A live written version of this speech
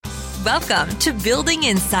Welcome to Building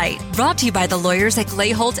Insight, brought to you by the lawyers at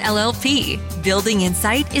Glayholt LLP. Building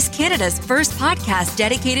Insight is Canada's first podcast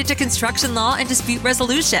dedicated to construction law and dispute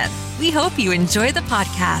resolution. We hope you enjoy the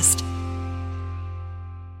podcast.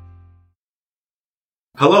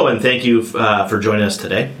 Hello, and thank you for joining us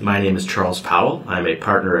today. My name is Charles Powell. I'm a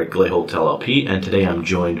partner at Glayholt LLP, and today I'm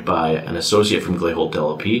joined by an associate from Glayholt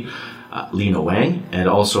LLP, Lena Wang, and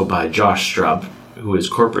also by Josh Strub, who is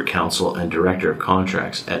Corporate Counsel and Director of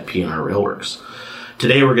Contracts at P&R Railworks.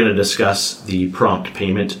 Today we're going to discuss the prompt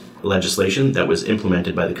payment legislation that was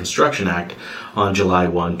implemented by the Construction Act on July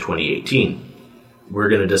 1, 2018. We're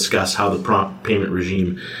going to discuss how the prompt payment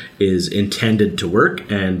regime is intended to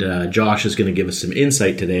work, and Josh is going to give us some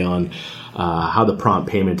insight today on how the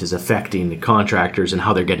prompt payment is affecting the contractors and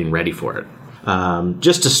how they're getting ready for it.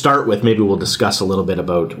 Just to start with, maybe we'll discuss a little bit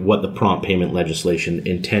about what the prompt payment legislation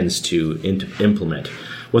intends to implement,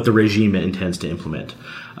 what the regime intends to implement.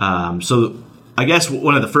 So I guess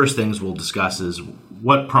one of the first things we'll discuss is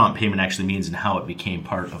what prompt payment actually means and how it became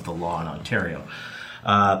part of the law in Ontario.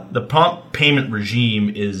 The prompt payment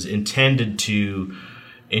regime is intended to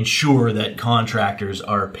ensure that contractors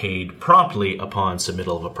are paid promptly upon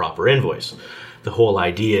submittal of a proper invoice. The whole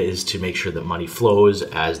idea is to make sure that money flows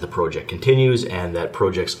as the project continues and that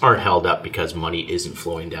projects aren't held up because money isn't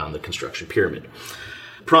flowing down the construction pyramid.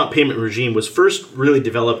 Prompt payment regime was first really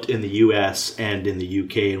developed in the US and in the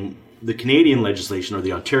UK, and the Canadian legislation, or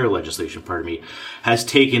the Ontario legislation, has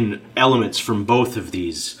taken elements from both of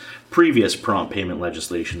these previous prompt payment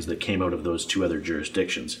legislations that came out of those two other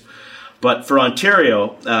jurisdictions. But for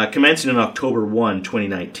Ontario, commencing in October 1,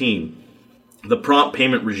 2019, the prompt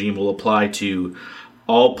payment regime will apply to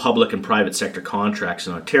all public and private sector contracts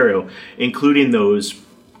in Ontario, including those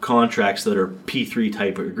contracts that are P3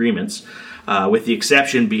 type agreements, with the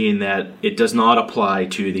exception being that it does not apply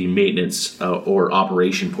to the maintenance or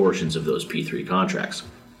operation portions of those P3 contracts.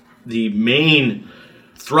 The main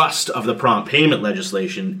thrust of the prompt payment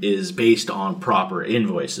legislation is based on proper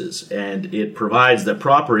invoices, and it provides that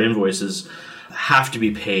proper invoices have to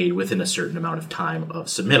be paid within a certain amount of time of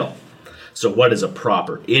submittal. So what is a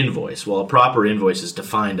proper invoice? Well, a proper invoice is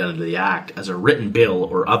defined under the Act as a written bill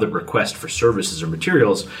or other request for services or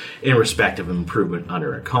materials in respect of improvement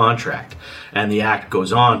under a contract. And the Act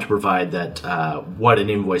goes on to provide that what an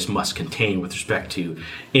invoice must contain with respect to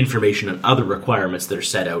information and other requirements that are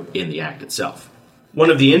set out in the Act itself. One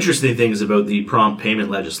of the interesting things about the prompt payment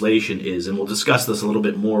legislation is, and we'll discuss this a little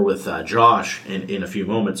bit more with Josh in a few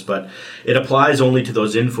moments, but it applies only to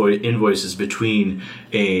those invoices between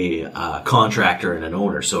a contractor and an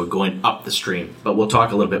owner, so going up the stream. But we'll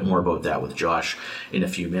talk a little bit more about that with Josh in a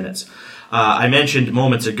few minutes. I mentioned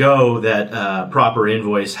moments ago that proper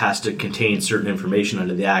invoice has to contain certain information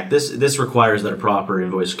under the Act. This requires that a proper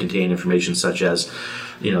invoice contain information such as,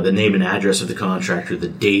 the name and address of the contractor, the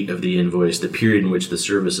date of the invoice, the period in which the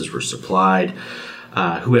services were supplied,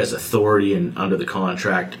 who has authority under the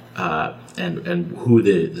contract, and who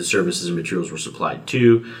the services and materials were supplied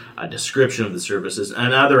to, a description of the services,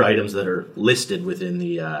 and other items that are listed within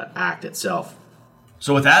the Act itself.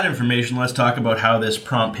 So with that information, let's talk about how this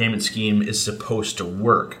prompt payment scheme is supposed to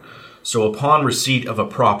work. So upon receipt of a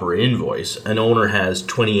proper invoice, an owner has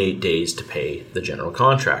 28 days to pay the general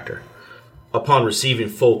contractor. Upon receiving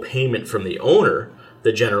full payment from the owner,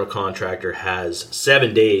 the general contractor has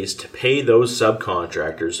 7 days to pay those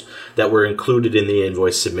subcontractors that were included in the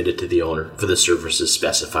invoice submitted to the owner for the services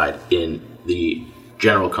specified in the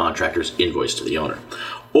general contractor's invoice to the owner.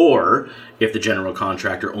 Or, if the general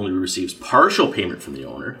contractor only receives partial payment from the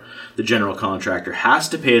owner, the general contractor has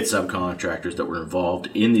to pay its subcontractors that were involved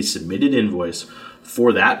in the submitted invoice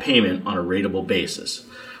for that payment on a rateable basis.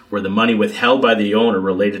 Where the money withheld by the owner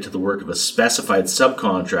related to the work of a specified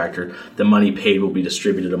subcontractor, the money paid will be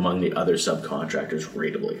distributed among the other subcontractors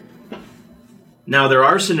ratably. Now, there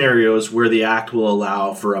are scenarios where the Act will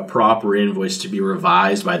allow for a proper invoice to be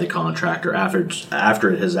revised by the contractor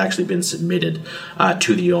after it has actually been submitted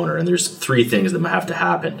to the owner. And there's three things that have to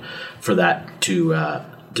happen for that to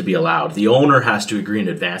be allowed. The owner has to agree in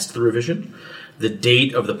advance to the revision. The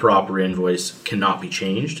date of the proper invoice cannot be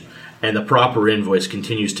changed. And the proper invoice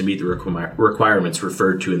continues to meet the requirements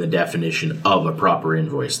referred to in the definition of a proper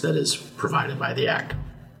invoice that is provided by the Act.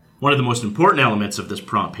 One of the most important elements of this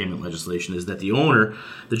prompt payment legislation is that the owner,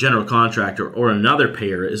 the general contractor, or another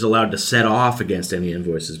payer is allowed to set off against any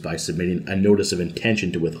invoices by submitting a notice of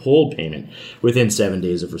intention to withhold payment within 7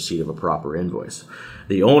 days of receipt of a proper invoice.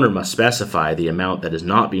 The owner must specify the amount that is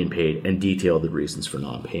not being paid and detail the reasons for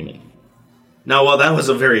non-payment. Now, while that was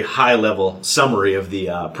a very high-level summary of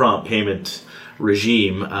the prompt payment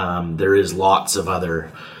regime, there is lots of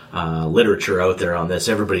other literature out there on this.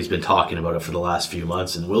 Everybody's been talking about it for the last few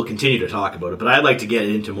months, and we'll continue to talk about it. But I'd like to get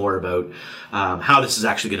into more about how this is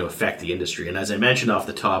actually going to affect the industry. And as I mentioned off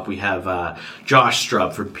the top, we have Josh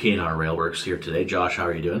Strub from P&R Railworks here today. Josh, how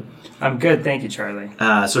are you doing? I'm good, thank you, Charlie.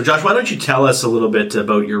 So Josh, why don't you tell us a little bit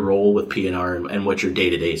about your role with P&R and what your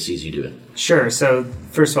day-to-day sees you doing? Sure. So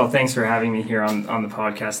first of all, thanks for having me here on the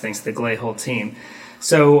podcast. Thanks to the Glayholt team.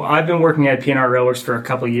 So I've been working at P&R Railworks for a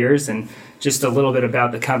couple of years, and just a little bit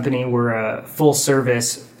about the company. We're a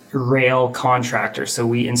full-service rail contractor, so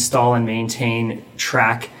we install and maintain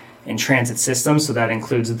track and transit systems, so that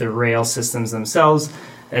includes the rail systems themselves,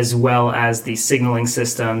 as well as the signaling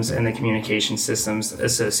systems and the communication systems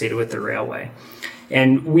associated with the railway.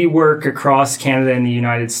 And we work across Canada and the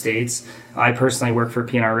United States. I personally work for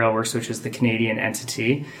P&R Railworks, which is the Canadian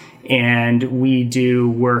entity, and we do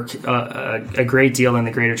work a great deal in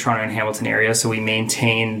the Greater Toronto and Hamilton area. So we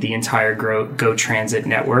maintain the entire GO Transit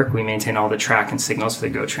network. We maintain all the track and signals for the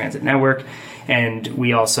GO Transit network. And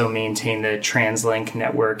we also maintain the TransLink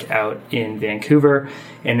network out in Vancouver.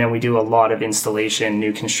 And then we do a lot of installation,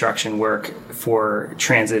 new construction work for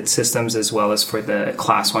transit systems, as well as for the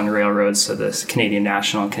Class 1 railroads, so the Canadian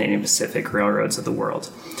National and Canadian Pacific railroads of the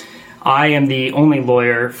world. I am the only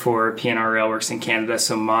lawyer for P&R Railworks in Canada,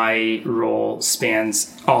 so my role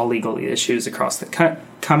spans all legal issues across the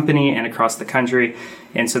company and across the country.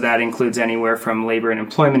 And so that includes anywhere from labor and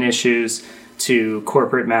employment issues to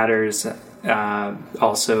corporate matters,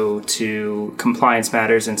 also to compliance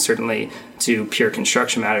matters, and certainly to pure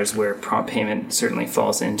construction matters where prompt payment certainly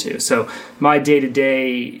falls into. So my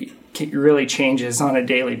day-to-day really changes on a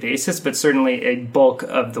daily basis, but certainly a bulk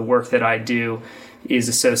of the work that I do is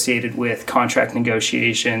associated with contract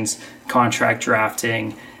negotiations, contract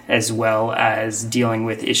drafting, as well as dealing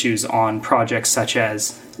with issues on projects such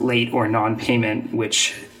as late or non-payment,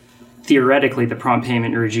 which theoretically the prompt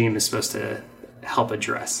payment regime is supposed to help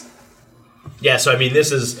address. Yeah, so I mean,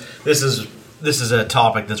 this is a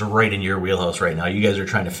topic that's right in your wheelhouse right now. You guys are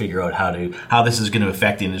trying to figure out how this is going to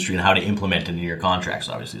affect the industry and how to implement it into your contracts.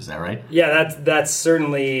 Obviously, is that right? Yeah, that's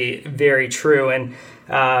certainly very true. And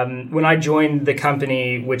when I joined the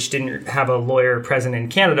company, which didn't have a lawyer present in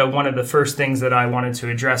Canada, one of the first things that I wanted to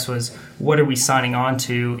address was, what are we signing on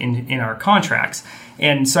to in our contracts?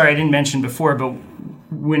 And sorry, I didn't mention before, but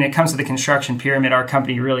when it comes to the construction pyramid, our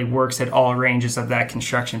company really works at all ranges of that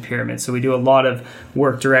construction pyramid. So we do a lot of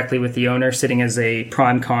work directly with the owner, sitting as a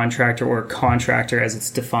prime contractor or contractor as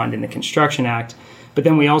it's defined in the Construction Act. But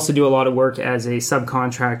then we also do a lot of work as a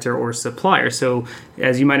subcontractor or supplier. So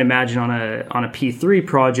as you might imagine, on a P3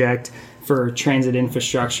 project for transit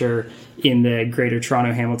infrastructure in the Greater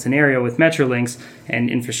Toronto Hamilton area with Metrolinx and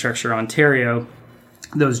Infrastructure Ontario,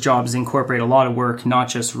 those jobs incorporate a lot of work, not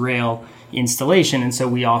just rail installation, and so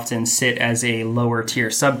we often sit as a lower tier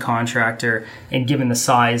subcontractor, and given the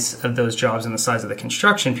size of those jobs and the size of the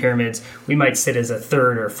construction pyramids, we might sit as a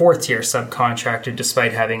third or fourth tier subcontractor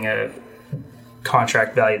despite having a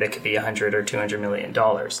contract value that could be $100 or $200 million.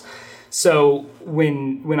 So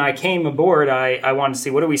when I came aboard, I wanted to see,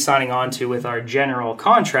 what are we signing on to with our general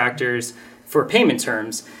contractors for payment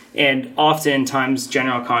terms. And oftentimes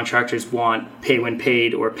general contractors want pay when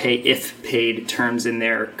paid or pay if paid terms in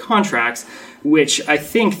their contracts, which I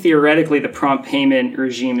think theoretically the prompt payment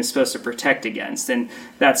regime is supposed to protect against. And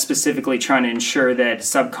that's specifically trying to ensure that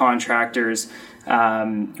subcontractors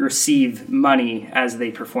receive money as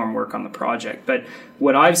they perform work on the project. But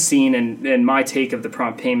what I've seen and my take of the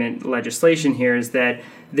prompt payment legislation here is that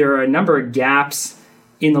there are a number of gaps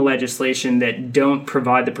in the legislation that don't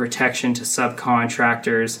provide the protection to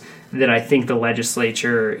subcontractors that I think the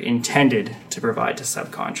legislature intended to provide to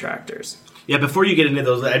subcontractors. Yeah, before you get into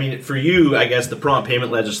those, I mean, for you, I guess the prompt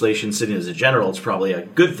payment legislation sitting as a general, it's probably a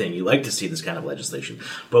good thing. You like to see this kind of legislation.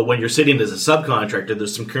 But when you're sitting as a subcontractor,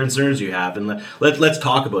 there's some concerns you have. And let's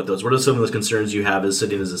talk about those. What are some of those concerns you have as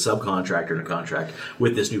sitting as a subcontractor in a contract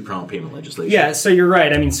with this new prompt payment legislation? Yeah, so you're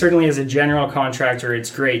right. I mean, certainly as a general contractor, it's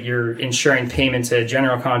great. You're ensuring payment to a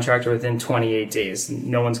general contractor within 28 days.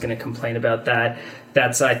 No one's going to complain about that.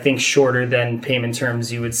 That's, I think, shorter than payment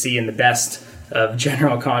terms you would see in the best of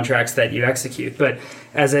general contracts that you execute. But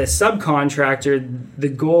as a subcontractor, the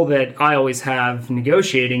goal that I always have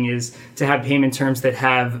negotiating is to have payment terms that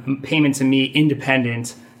have payment to me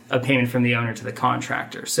independent of payment from the owner to the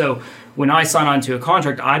contractor. So when I sign on to a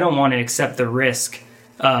contract, I don't want to accept the risk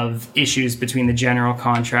of issues between the general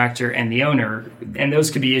contractor and the owner. And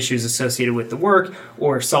those could be issues associated with the work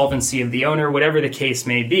or solvency of the owner, whatever the case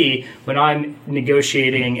may be. When I'm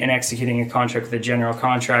negotiating and executing a contract with a general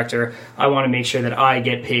contractor, I want to make sure that I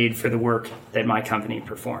get paid for the work that my company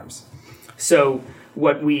performs. So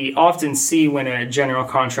what we often see when a general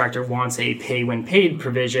contractor wants a pay when paid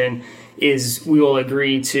provision is we will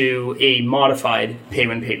agree to a modified pay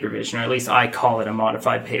when paid provision, or at least I call it a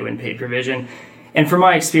modified pay when paid provision. And from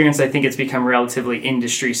my experience, I think it's become relatively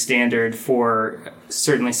industry standard for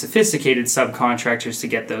certainly sophisticated subcontractors to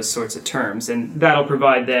get those sorts of terms. And that'll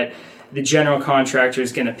provide that the general contractor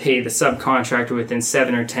is going to pay the subcontractor within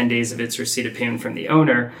 7 or 10 days of its receipt of payment from the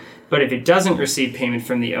owner. But if it doesn't receive payment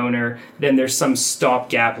from the owner, then there's some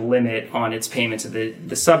stopgap limit on its payment to the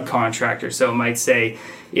subcontractor. So it might say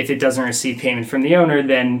if it doesn't receive payment from the owner,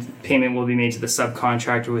 then payment will be made to the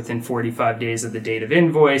subcontractor within 45 days of the date of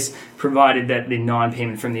invoice, provided that the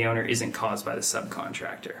non-payment from the owner isn't caused by the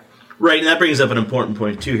subcontractor. Right, and that brings up an important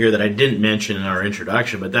point, too, here that I didn't mention in our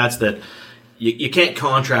introduction, but that's that you can't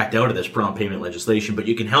contract out of this prompt payment legislation, but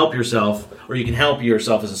you can help yourself, or you can help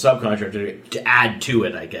yourself as a subcontractor to add to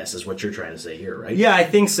it, I guess, is what you're trying to say here, right? Yeah, I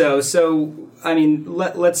think so. So, I mean,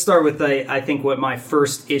 let's start with, I think, what my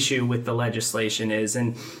first issue with the legislation is,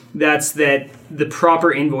 and that's that the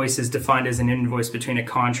proper invoice is defined as an invoice between a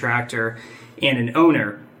contractor and an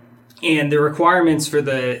owner. And the requirements for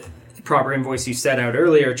the proper invoice you set out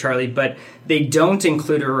earlier, Charlie, but they don't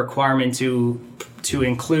include a requirement to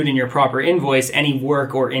include in your proper invoice any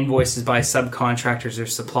work or invoices by subcontractors or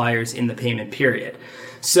suppliers in the payment period.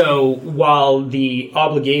 So while the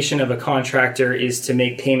obligation of a contractor is to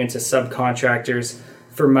make payment to subcontractors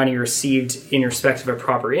for money received in respect of a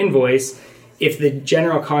proper invoice, if the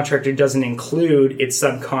general contractor doesn't include its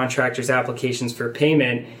subcontractors' applications for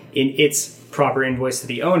payment in its proper invoice to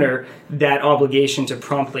the owner, that obligation to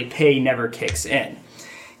promptly pay never kicks in.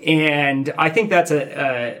 And I think that's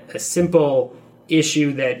a simple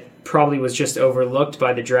issue that probably was just overlooked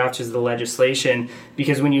by the drafters of the legislation,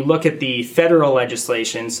 because when you look at the federal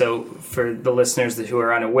legislation, so for the listeners who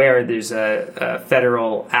are unaware, there's a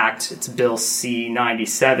federal act, it's Bill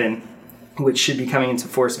C-97, which should be coming into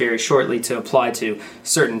force very shortly to apply to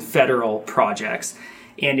certain federal projects.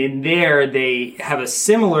 And in there, they have a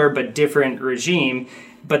similar but different regime,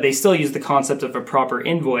 but they still use the concept of a proper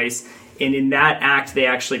invoice. And in that act, they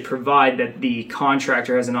actually provide that the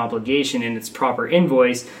contractor has an obligation in its proper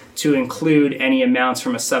invoice to include any amounts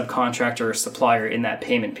from a subcontractor or supplier in that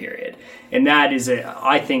payment period. And that is,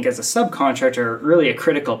 I think, as a subcontractor, really a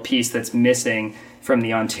critical piece that's missing from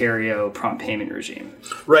the Ontario prompt payment regime.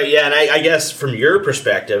 Right, yeah, and I guess from your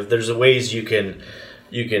perspective, there's ways you can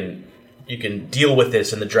deal with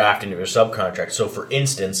this in the drafting of your subcontract. So, for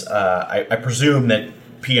instance, I presume that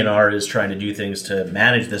P&R is trying to do things to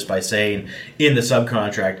manage this by saying in the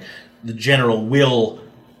subcontract, the general will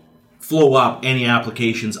flow up any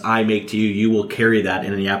applications I make to you. You will carry that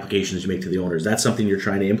in any applications you make to the owners. That's something you're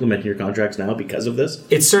trying to implement in your contracts now because of this?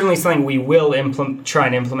 It's certainly something we will try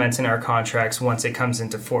and implement in our contracts once it comes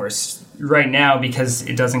into force. Right now, because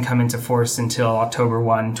it doesn't come into force until October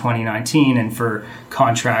 1, 2019, and for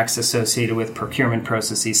contracts associated with procurement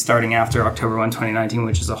processes starting after October 1, 2019,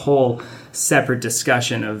 which is a whole separate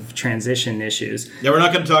discussion of transition issues. Yeah, we're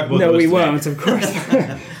not going to talk about those. No, we won't, of course.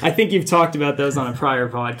 I think you've talked about those on a prior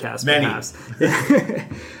podcast, perhaps.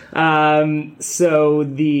 So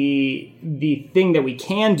the thing that we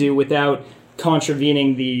can do without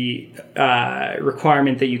contravening the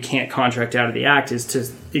requirement that you can't contract out of the act is to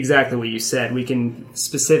exactly what you said. We can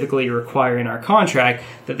specifically require in our contract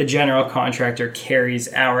that the general contractor carries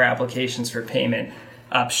our applications for payment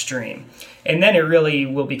upstream. And then it really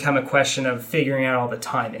will become a question of figuring out all the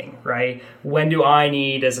timing, right? When do I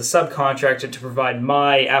need, as a subcontractor, to provide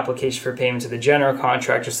my application for payment to the general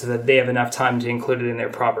contractor so that they have enough time to include it in their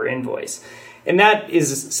proper invoice? And that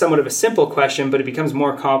is somewhat of a simple question, but it becomes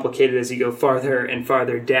more complicated as you go farther and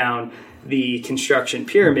farther down the construction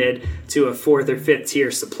pyramid to a fourth or fifth tier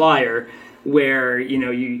supplier, where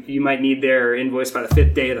you might need their invoice by the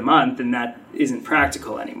 5th day of the month, and that isn't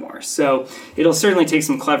practical anymore. So it'll certainly take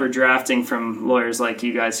some clever drafting from lawyers like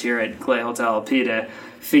you guys here at Glayholt LLP to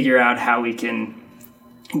figure out how we can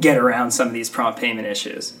get around some of these prompt payment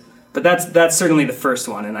issues. But that's certainly the first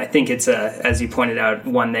one, and I think it's, as you pointed out,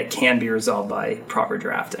 one that can be resolved by proper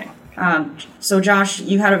drafting. So Josh,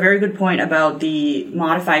 you had a very good point about the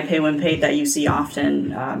modified pay when paid that you see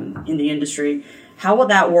often in the industry. How will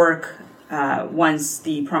that work once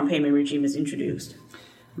the prompt payment regime is introduced?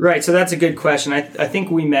 Right, so that's a good question. I think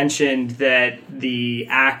we mentioned that the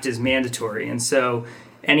act is mandatory, and so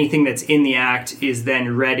anything that's in the act is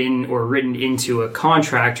then read in or written into a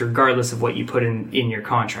contract regardless of what you put in your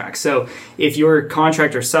contract. So if your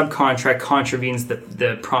contract or subcontract contravenes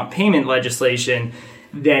the prompt payment legislation,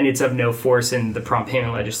 then it's of no force and the prompt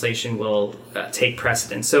payment legislation will take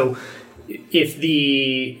precedence. So if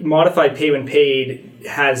the modified pay when paid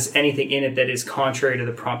has anything in it that is contrary to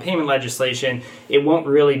the prompt payment legislation, it won't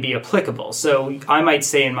really be applicable. So I might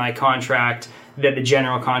say in my contract that the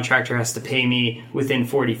general contractor has to pay me within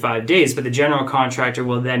 45 days, but the general contractor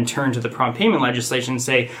will then turn to the prompt payment legislation and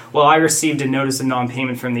say, well, I received a notice of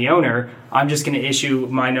non-payment from the owner. I'm just going to issue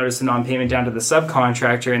my notice of non-payment down to the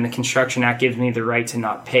subcontractor, and the Construction Act gives me the right to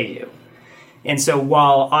not pay you. And so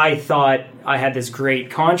while I thought I had this great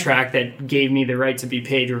contract that gave me the right to be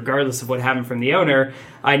paid regardless of what happened from the owner,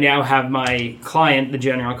 I now have my client, the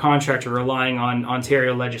general contractor, relying on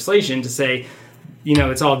Ontario legislation to say,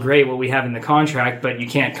 it's all great what we have in the contract, but you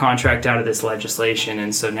can't contract out of this legislation.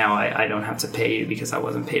 And so now I don't have to pay you because I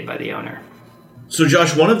wasn't paid by the owner. So,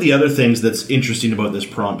 Josh, one of the other things that's interesting about this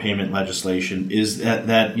prompt payment legislation is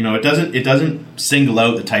that it doesn't single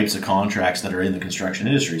out the types of contracts that are in the construction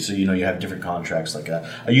industry. So, you have different contracts like a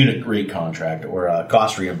unit rate contract or a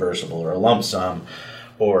cost reimbursable or a lump sum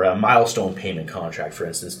or a milestone payment contract, for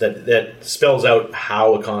instance, that spells out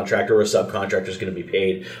how a contractor or a subcontractor is going to be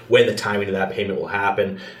paid, when the timing of that payment will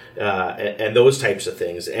happen, and those types of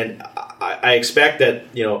things. And I expect that,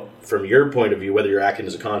 from your point of view, whether you're acting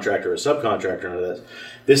as a contractor or a subcontractor under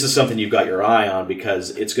this is something you've got your eye on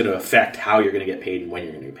because it's going to affect how you're going to get paid and when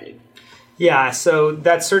you're going to get paid. Yeah, so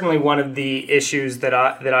that's certainly one of the issues that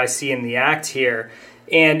I see in the Act here.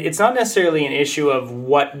 And it's not necessarily an issue of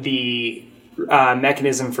what the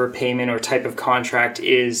mechanism for payment or type of contract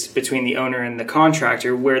is between the owner and the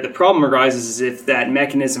contractor. Where the problem arises is if that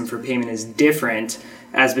mechanism for payment is different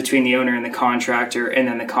as between the owner and the contractor, and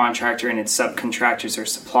then the contractor and its subcontractors or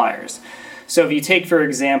suppliers. So if you take, for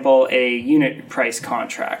example, a unit price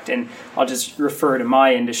contract, and I'll just refer to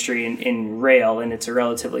my industry in rail, and it's a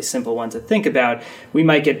relatively simple one to think about, we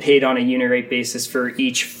might get paid on a unit rate basis for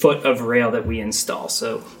each foot of rail that we install.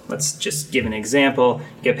 So let's just give an example.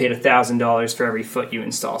 You get paid $1,000 for every foot you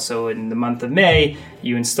install. So in the month of May,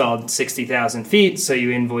 you installed 60,000 feet, so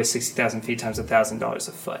you invoice 60,000 feet times $1,000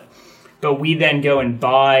 a foot. But we then go and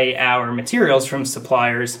buy our materials from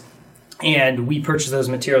suppliers, and we purchase those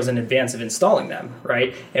materials in advance of installing them,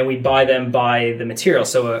 right? And we buy them by the material.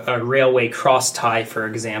 So a railway cross tie, for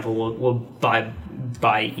example, will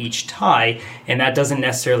buy each tie, and that doesn't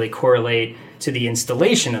necessarily correlate to the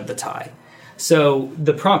installation of the tie. So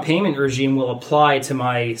the prompt payment regime will apply to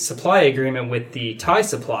my supply agreement with the tie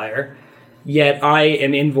supplier, yet I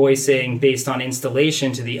am invoicing based on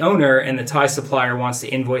installation to the owner, and the tie supplier wants to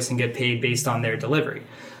invoice and get paid based on their delivery.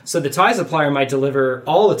 So the tie supplier might deliver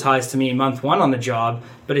all the ties to me in month one on the job,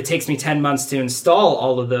 but it takes me 10 months to install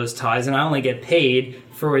all of those ties, and I only get paid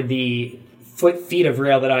for the feet of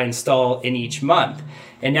rail that I install in each month.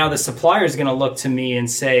 And now the supplier is going to look to me and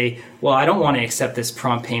say, well, I don't want to accept this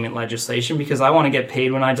prompt payment legislation because I want to get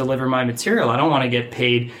paid when I deliver my material. I don't want to get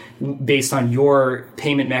paid based on your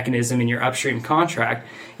payment mechanism in your upstream contract.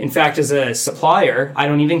 In fact, as a supplier, I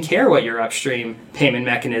don't even care what your upstream payment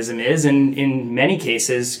mechanism is. And in many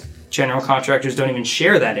cases, general contractors don't even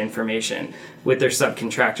share that information with their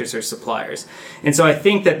subcontractors or suppliers. And so I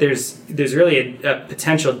think that there's really a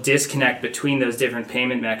potential disconnect between those different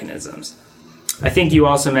payment mechanisms. I think you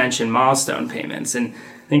also mentioned milestone payments, and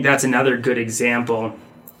I think that's another good example.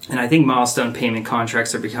 And I think milestone payment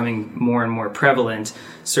contracts are becoming more and more prevalent,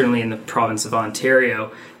 certainly in the province of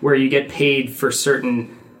Ontario, where you get paid for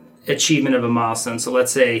certain achievement of a milestone. So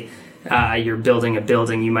let's say you're building a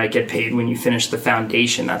building, you might get paid when you finish the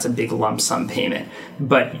foundation. That's a big lump sum payment.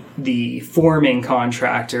 But the forming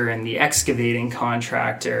contractor and the excavating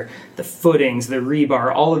contractor, the footings, the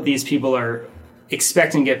rebar, all of these people are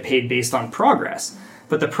expecting to get paid based on progress.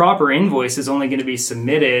 But the proper invoice is only going to be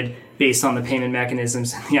submitted based on the payment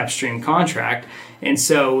mechanisms in the upstream contract. And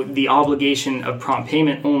so the obligation of prompt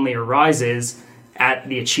payment only arises at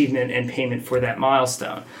the achievement and payment for that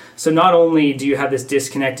milestone. So not only do you have this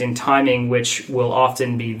disconnect in timing, which will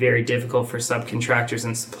often be very difficult for subcontractors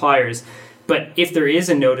and suppliers, but if there is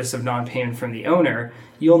a notice of non-payment from the owner,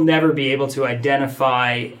 you'll never be able to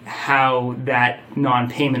identify how that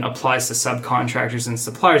non-payment applies to subcontractors and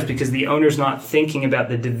suppliers because the owner's not thinking about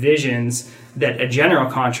the divisions that a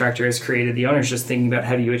general contractor has created. The owner's just thinking about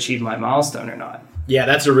how do you achieve my milestone or not. Yeah,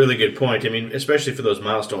 that's a really good point. I mean, especially for those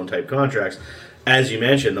milestone type contracts. As you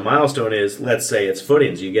mentioned, the milestone is, let's say it's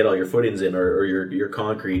footings. You get all your footings in or your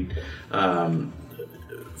concrete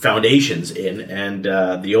foundations in, and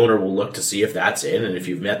the owner will look to see if that's in, and if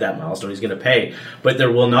you've met that milestone, he's going to pay. But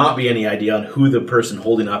there will not be any idea on who the person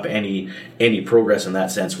holding up any progress in that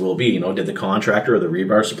sense will be. Did the contractor or the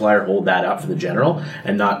rebar supplier hold that up for the general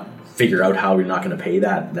and not figure out how you're not going to pay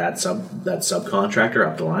that subcontractor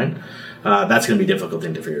up the line? That's going to be a difficult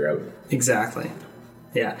thing to figure out. Exactly.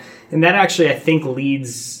 Yeah. And that actually, I think,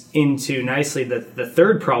 leads into nicely the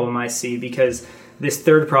third problem I see, because this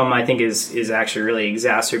third problem, I think, is actually really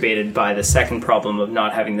exacerbated by the second problem of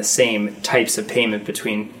not having the same types of payment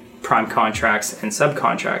between prime contracts and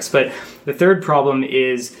subcontracts. But the third problem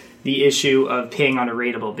is the issue of paying on a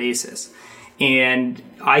rateable basis. And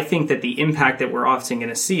I think that the impact that we're often going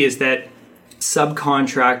to see is that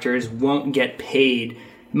subcontractors won't get paid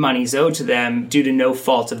monies owed to them due to no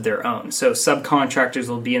fault of their own. So subcontractors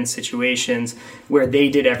will be in situations where they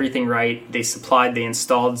did everything right. They supplied, they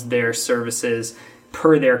installed their services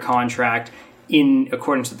per their contract in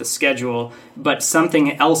accordance with the schedule, but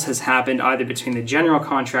something else has happened either between the general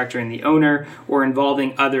contractor and the owner or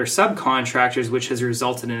involving other subcontractors, which has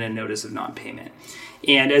resulted in a notice of non-payment.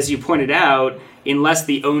 And as you pointed out, unless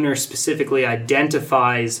the owner specifically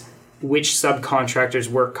identifies which subcontractor's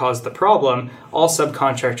work caused the problem, all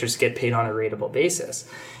subcontractors get paid on a rateable basis.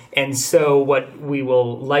 And so what we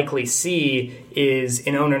will likely see is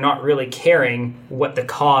an owner not really caring what the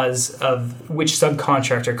cause of which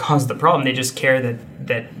subcontractor caused the problem. They just care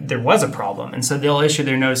that there was a problem. And so they'll issue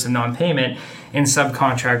their notice of non-payment, and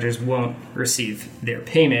subcontractors won't receive their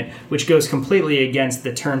payment, which goes completely against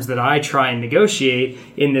the terms that I try and negotiate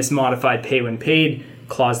in this modified pay when paid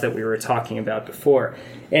clause that we were talking about before.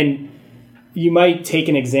 And you might take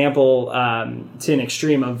an example to an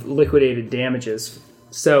extreme of liquidated damages.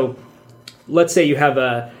 So let's say you have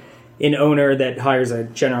an owner that hires a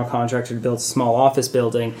general contractor to build a small office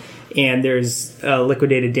building, and there's a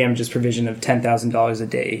liquidated damages provision of $10,000 a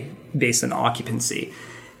day based on occupancy.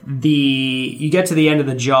 You get to the end of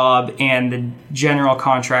the job, and the general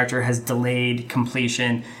contractor has delayed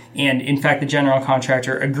completion. And in fact, the general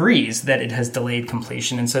contractor agrees that it has delayed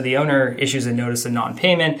completion. And so the owner issues a notice of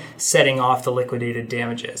non-payment, setting off the liquidated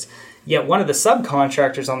damages. Yet one of the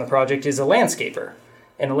subcontractors on the project is a landscaper.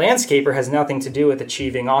 And a landscaper has nothing to do with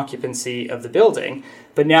achieving occupancy of the building.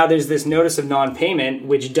 But now there's this notice of non-payment,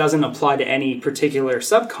 which doesn't apply to any particular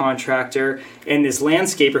subcontractor. And this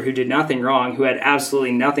landscaper who did nothing wrong, who had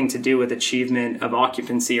absolutely nothing to do with achievement of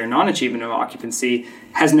occupancy or non-achievement of occupancy,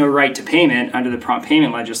 has no right to payment under the prompt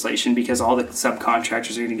payment legislation, because all the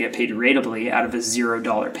subcontractors are going to get paid ratably out of a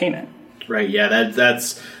 $0 payment. Right, yeah,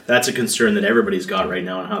 that's a concern that everybody's got right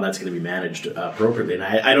now, and how that's going to be managed appropriately. And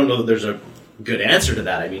I don't know that there's a good answer to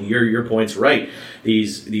that. I mean, your point's right.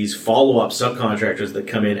 These follow-up subcontractors that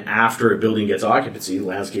come in after a building gets occupancy,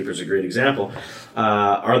 landscapers a great example,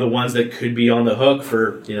 are the ones that could be on the hook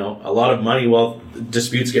for a lot of money while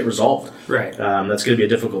disputes get resolved. Right. That's going to be a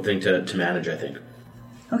difficult thing to manage, I think.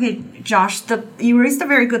 Okay, Josh, you raised a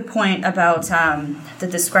very good point about the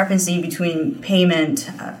discrepancy between payment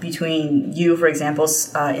between you, for example,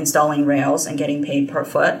 installing rails and getting paid per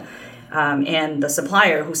foot, and the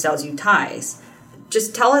supplier who sells you ties.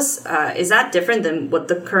 Just tell us, is that different than what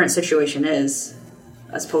the current situation is,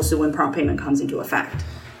 as opposed to when prompt payment comes into effect?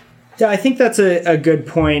 Yeah, I think that's a good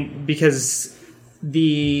point, because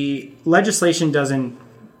the legislation doesn't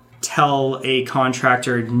tell a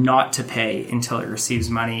contractor not to pay until it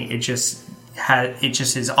receives money. It just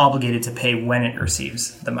is obligated to pay when it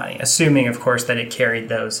receives the money, assuming, of course, that it carried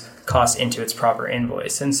those costs into its proper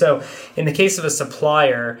invoice. And so in the case of a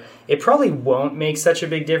supplier, it probably won't make such a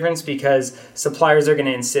big difference, because suppliers are going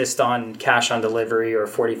to insist on cash on delivery or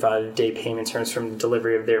 45-day payment terms from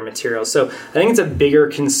delivery of their materials. So I think it's a bigger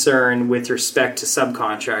concern with respect to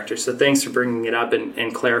subcontractors. So thanks for bringing it up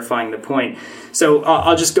and clarifying the point. So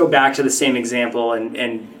I'll just go back to the same example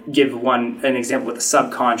and give an example with a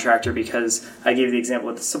subcontractor, because I gave the example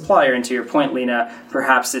with the supplier. And to your point, Lena,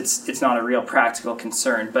 perhaps it's not a real practical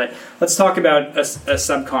concern. But let's talk about a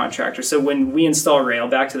subcontractor. So when we install rail,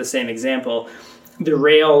 back to the same example, the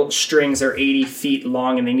rail strings are 80 feet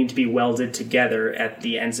long, and they need to be welded together at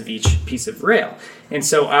the ends of each piece of rail. And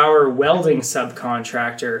so our welding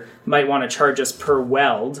subcontractor might want to charge us per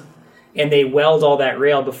weld, and they weld all that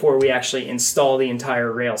rail before we actually install the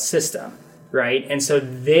entire rail system, right? And so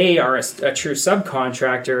they are a true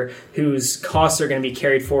subcontractor whose costs are going to be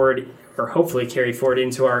carried forward, or hopefully carried forward,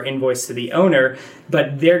 into our invoice to the owner,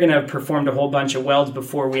 but they're going to have performed a whole bunch of welds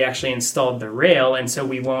before we actually installed the rail, and so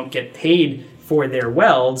we won't get paid for their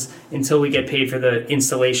welds until we get paid for the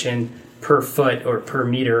installation per foot or per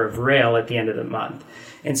meter of rail at the end of the month.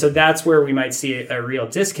 And so that's where we might see a real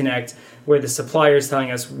disconnect, where the supplier is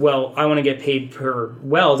telling us, well, I want to get paid per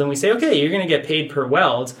weld, and we say, okay, you're going to get paid per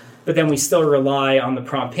weld, but then we still rely on the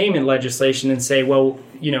prompt payment legislation and say, well,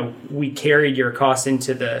 we carried your costs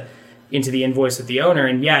into the invoice with the owner,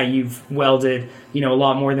 and yeah, you've welded, a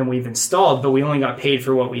lot more than we've installed, but we only got paid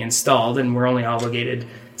for what we installed, and we're only obligated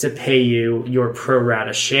to pay you your pro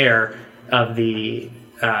rata share of the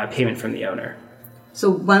payment from the owner. So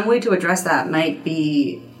one way to address that might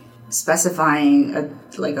be specifying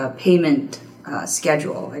a payment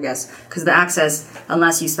schedule, I guess, because the access,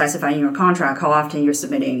 unless you specify in your contract how often you're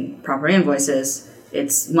submitting proper invoices,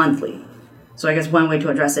 it's monthly. So I guess one way to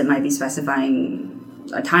address it might be specifying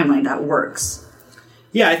a timeline that works.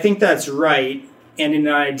 Yeah, I think that's right. And in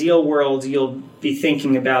an ideal world, you'll be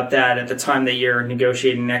thinking about that at the time that you're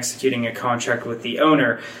negotiating and executing a contract with the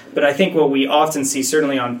owner. But I think what we often see,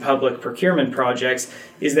 certainly on public procurement projects,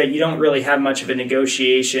 is that you don't really have much of a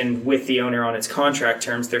negotiation with the owner on its contract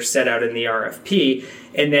terms. They're set out in the RFP,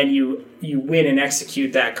 and then you win and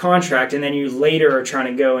execute that contract, and then you later are trying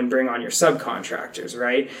to go and bring on your subcontractors,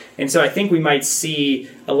 right? And so I think we might see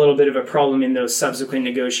a little bit of a problem in those subsequent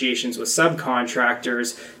negotiations with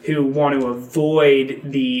subcontractors who want to avoid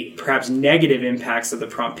the perhaps negative impacts of the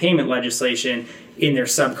prompt payment legislation in their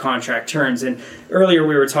subcontract terms. And earlier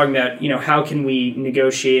we were talking about, how can we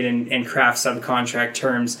negotiate and craft subcontract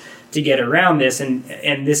terms to get around this, and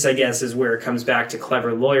this, I guess, is where it comes back to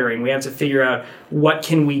clever lawyering. We have to figure out what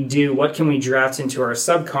can we do, what can we draft into our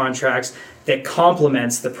subcontracts that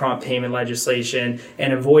complements the prompt payment legislation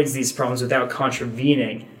and avoids these problems without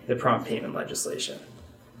contravening the prompt payment legislation.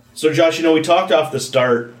 So, Josh, we talked off the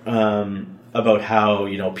start about how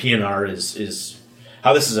P&R is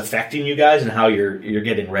how this is affecting you guys and how you're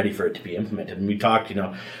getting ready for it to be implemented. And we talked,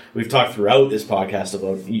 we've talked throughout this podcast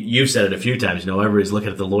about, you've said it a few times, everybody's looking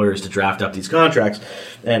at the lawyers to draft up these contracts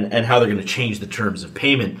and how they're going to change the terms of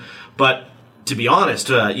payment. But to be honest,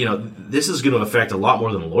 this is going to affect a lot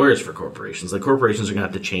more than lawyers for corporations. Like, corporations are going to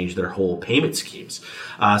have to change their whole payment schemes.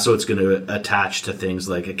 So it's going to attach to things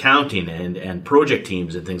like accounting and project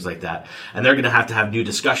teams and things like that. And they're going to have new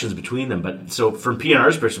discussions between them. But so from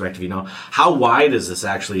P&R's perspective, how wide is this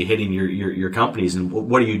actually hitting your companies, and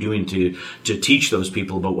what are you doing to teach those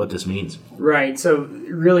people about what this means? Right. So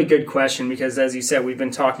really good question, because as you said, we've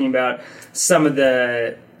been talking about some of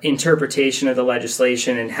the interpretation of the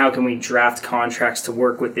legislation and how can we draft contracts to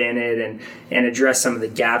work within it and address some of the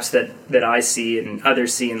gaps that I see and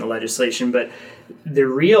others see in the legislation. But the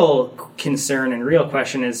real concern and real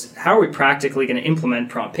question is, how are we practically going to implement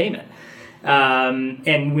prompt payment?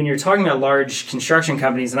 And when you're talking about large construction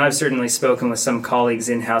companies, and I've certainly spoken with some colleagues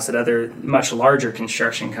in-house at other much larger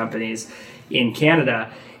construction companies in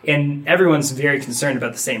Canada, and everyone's very concerned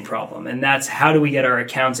about the same problem, and that's how do we get our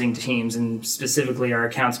accounting teams, and specifically our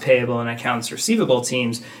accounts payable and accounts receivable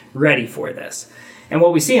teams, ready for this. And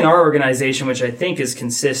what we see in our organization, which I think is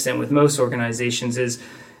consistent with most organizations, is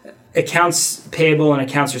accounts payable and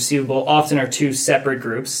accounts receivable often are two separate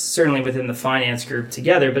groups, certainly within the finance group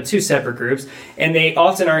together, but two separate groups, and they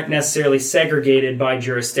often aren't necessarily segregated by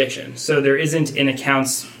jurisdiction. So there isn't an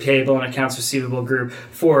accounts payable and accounts receivable group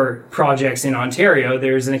for projects in Ontario.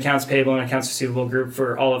 There's an accounts payable and accounts receivable group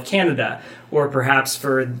for all of Canada, or perhaps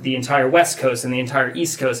for the entire West Coast and the entire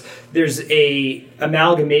East Coast. There's a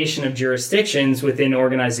amalgamation of jurisdictions within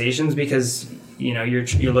organizations because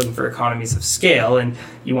you're looking for economies of scale, and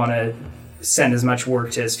you want to send as much work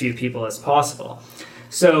to as few people as possible.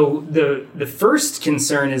 So the first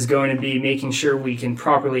concern is going to be making sure we can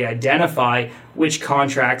properly identify which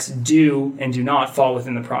contracts do and do not fall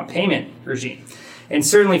within the prompt payment regime. And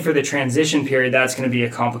certainly for the transition period, that's going to be a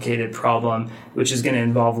complicated problem, which is going to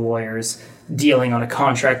involve lawyers dealing on a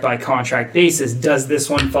contract-by-contract basis. Does this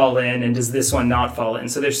one fall in, and does this one not fall in?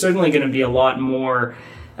 So there's certainly going to be a lot more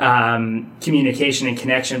communication and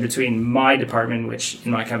connection between my department, which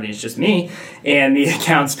in my company is just me, and the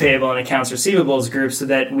accounts payable and accounts receivables group, so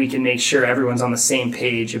that we can make sure everyone's on the same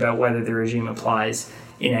page about whether the regime applies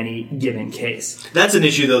in any given case. That's an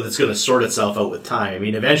issue, though, that's going to sort itself out with time. I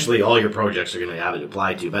mean, eventually all your projects are going to have it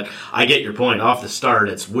applied to, but I get your point. Off the start,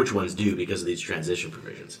 it's which ones do because of these transition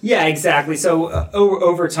provisions. Yeah, exactly. So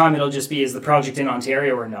over time, it'll just be, is the project in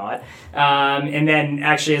Ontario or not? And then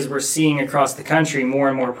actually, as we're seeing across the country, more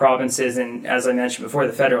and more provinces, and as I mentioned before,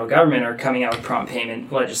 the federal government are coming out with prompt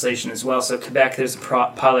payment legislation as well. So Quebec, there's a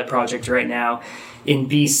pilot project right now. In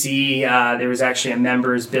BC, there was actually a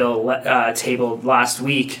members' bill tabled last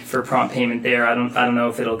week for prompt payment there. I don't know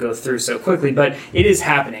if it'll go through so quickly, but it is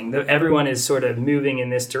happening. Everyone is sort of moving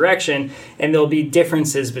in this direction, and there'll be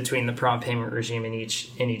differences between the prompt payment regime in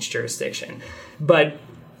each jurisdiction. But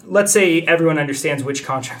let's say everyone understands which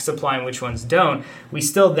contracts apply and which ones don't. We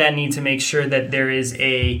still then need to make sure that there is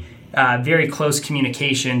a very close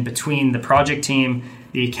communication between the project team,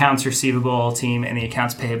 the accounts receivable team, and the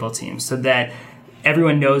accounts payable team, so that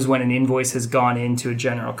everyone knows when an invoice has gone into a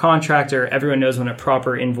general contractor. Everyone knows when a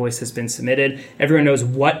proper invoice has been submitted. Everyone knows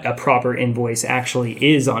what a proper invoice actually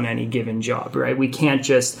is on any given job, right? We can't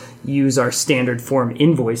just use our standard form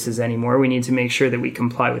invoices anymore. We need to make sure that we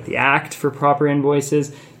comply with the Act for proper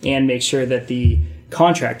invoices and make sure that the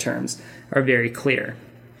contract terms are very clear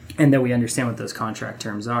and that we understand what those contract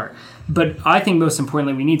terms are. But I think most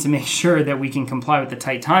importantly, we need to make sure that we can comply with the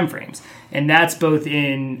tight timeframes. And that's both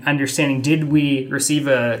in understanding, did we receive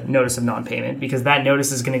a notice of non-payment? Because that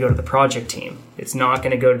notice is going to go to the project team. It's not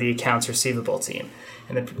going to go to the accounts receivable team.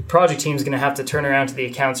 And the project team is going to have to turn around to the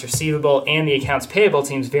accounts receivable and the accounts payable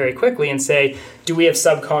teams very quickly and say, do we have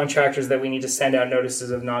subcontractors that we need to send out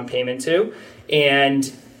notices of non-payment to?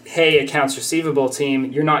 And hey, accounts receivable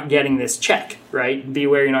team, you're not getting this check, right? Be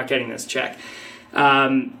aware you're not getting this check.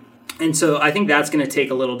 And so I think that's going to take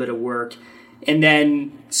a little bit of work. And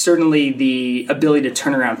then certainly the ability to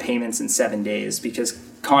turn around payments in 7 days, because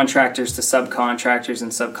contractors to subcontractors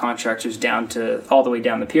and subcontractors down to all the way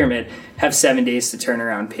down the pyramid have 7 days to turn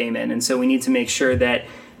around payment. And so we need to make sure that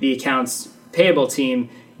the accounts payable team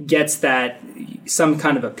gets that some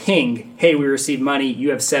kind of a ping, hey, we received money, you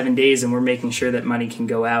have 7 days, and we're making sure that money can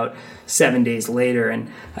go out 7 days later.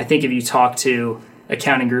 And I think if you talk to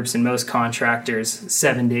accounting groups and most contractors,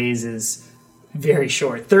 7 days is very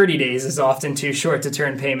short. 30 days is often too short to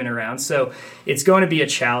turn payment around. So it's going to be a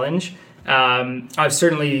challenge. I've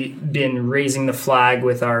certainly been raising the flag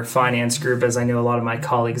with our finance group, as I know a lot of my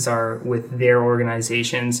colleagues are with their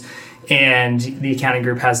organizations, and the accounting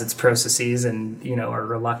group has its processes and, are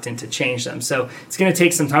reluctant to change them. So it's going to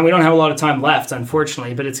take some time. We don't have a lot of time left,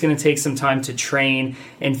 unfortunately, but it's going to take some time to train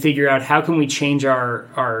and figure out how can we change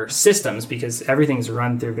our systems, because everything's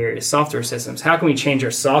run through various software systems. How can we change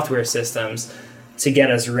our software systems to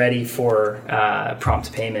get us ready for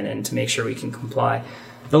prompt payment and to make sure we can comply?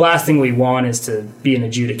 The last thing we want is to be in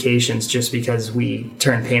adjudications just because we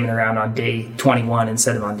turn payment around on day 21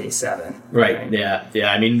 instead of on day 7. Right. Yeah.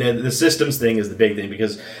 I mean, the systems thing is the big thing,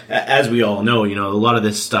 because as we all know, a lot of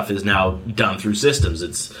this stuff is now done through systems.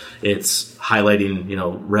 It's highlighting,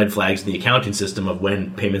 red flags in the accounting system of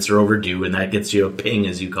when payments are overdue, and that gets you a ping,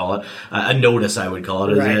 as you call it, a notice, I would call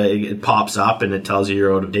it. Right. It pops up and it tells you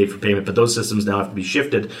you're out of date for payment. But those systems now have to be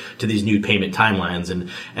shifted to these new payment timelines,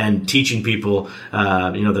 and teaching people,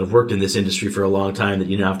 that have worked in this industry for a long time that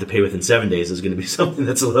you now have to pay within 7 days is going to be something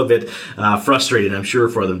that's a little bit frustrating, I'm sure,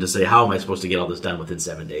 for them to say, how am I supposed to get all this done within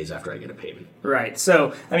 7 days after I get a payment? Right.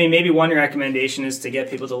 So, maybe one recommendation is to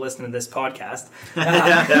get people to listen to this podcast.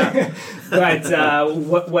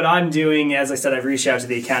 But what I'm doing, as I said, I've reached out to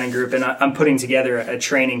the accounting group, and I'm putting together a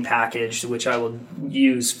training package which I will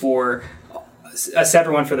use for a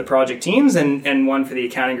separate one for the project teams and one for the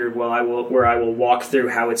accounting group, where I will walk through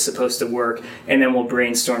how it's supposed to work, and then we'll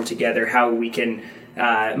brainstorm together how we can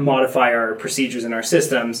modify our procedures and our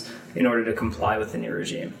systems in order to comply with the new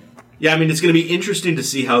regime. Yeah, it's going to be interesting to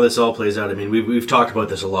see how this all plays out. We've talked about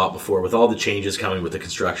this a lot before with all the changes coming with the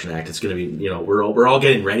Construction Act. It's going to be, we're all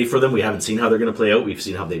getting ready for them. We haven't seen how they're going to play out. We've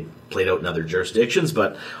seen how they played out in other jurisdictions,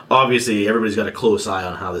 but obviously everybody's got a close eye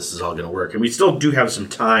on how this is all going to work. And we still do have some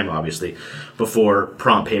time, obviously, before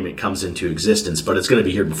prompt payment comes into existence, but it's going to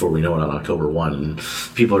be here before we know it on October 1, and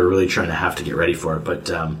people are really trying to have to get ready for it. But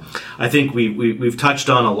I think we've touched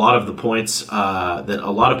on a lot of the points that a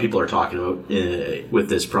lot of people are talking about with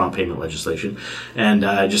this prompt payment legislation. And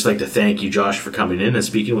I'd just like to thank you, Josh, for coming in and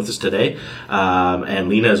speaking with us today, and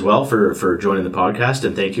Lena as well for joining the podcast.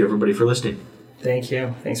 And thank you, everybody, for listening. Thank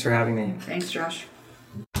you. Thanks for having me. Thanks, Josh.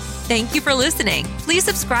 Thank you for listening. Please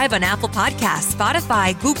subscribe on Apple Podcasts,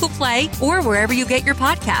 Spotify, Google Play, or wherever you get your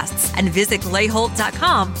podcasts, and visit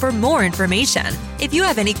GlayHolt.com for more information. If you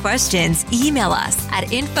have any questions, email us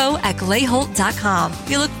at info@GlayHolt.com.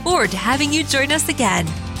 We look forward to having you join us again.